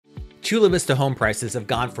Chula Vista home prices have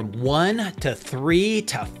gone from $1 to $3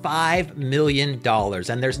 to $5 million,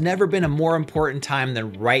 and there's never been a more important time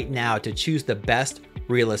than right now to choose the best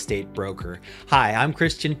real estate broker. Hi, I'm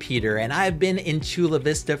Kristian Peter, and I've been in Chula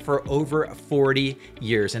Vista for over 40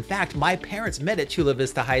 years. In fact, my parents met at Chula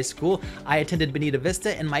Vista High School. I attended Bonita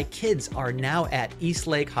Vista, and my kids are now at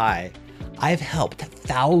Eastlake High. I've helped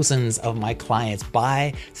thousands of my clients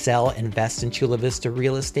buy, sell, invest in Chula Vista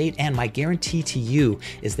real estate, and my guarantee to you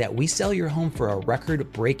is that we sell your home for a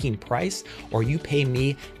record-breaking price or you pay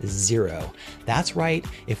me zero. That's right,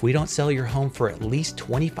 if we don't sell your home for at least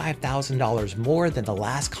 $25,000 more than the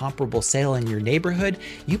last comparable sale in your neighborhood,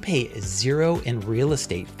 you pay zero in real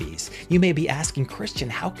estate fees. You may be asking, Kristian,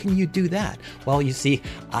 how can you do that? Well, you see,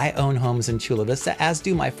 I own homes in Chula Vista, as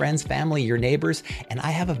do my friends, family, your neighbors, and I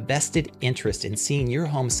have a vested interest in seeing your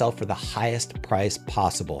home sell for the highest price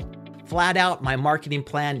possible. Flat out, my marketing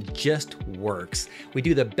plan just works. We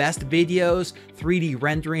do the best videos, 3D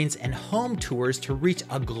renderings, and home tours to reach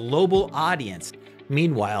a global audience.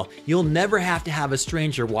 Meanwhile, you'll never have to have a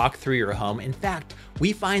stranger walk through your home. In fact,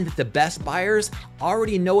 we find that the best buyers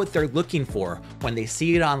already know what they're looking for. When they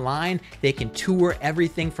see it online, they can tour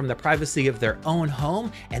everything from the privacy of their own home,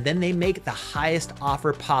 and then they make the highest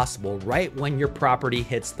offer possible right when your property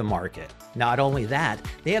hits the market. Not only that,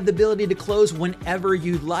 they have the ability to close whenever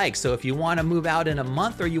you'd like. So if you want to move out in a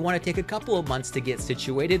month or you want to take a couple of months to get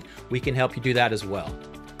situated, we can help you do that as well.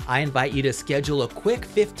 I invite you to schedule a quick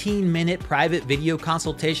 15-minute private video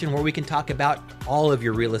consultation where we can talk about all of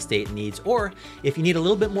your real estate needs. Or if you need a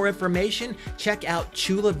little bit more information, check out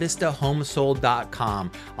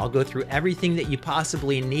chulavistahomesold.com. I'll go through everything that you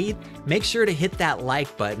possibly need. Make sure to hit that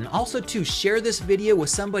like button. Also to share this video with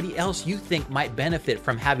somebody else you think might benefit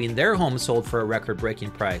from having their home sold for a record-breaking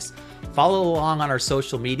price. Follow along on our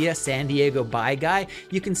social media, San Diego Buy Guy.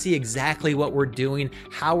 You can see exactly what we're doing,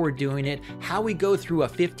 how we're doing it, how we go through a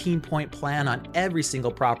 15-point plan on every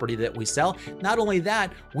single property that we sell. Not only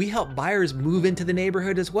that, we help buyers move into the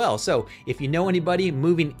neighborhood as well. So if you know anybody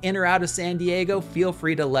moving in or out of San Diego, feel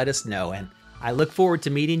free to let us know. And I look forward to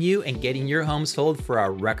meeting you and getting your home sold for a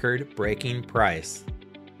record-breaking price.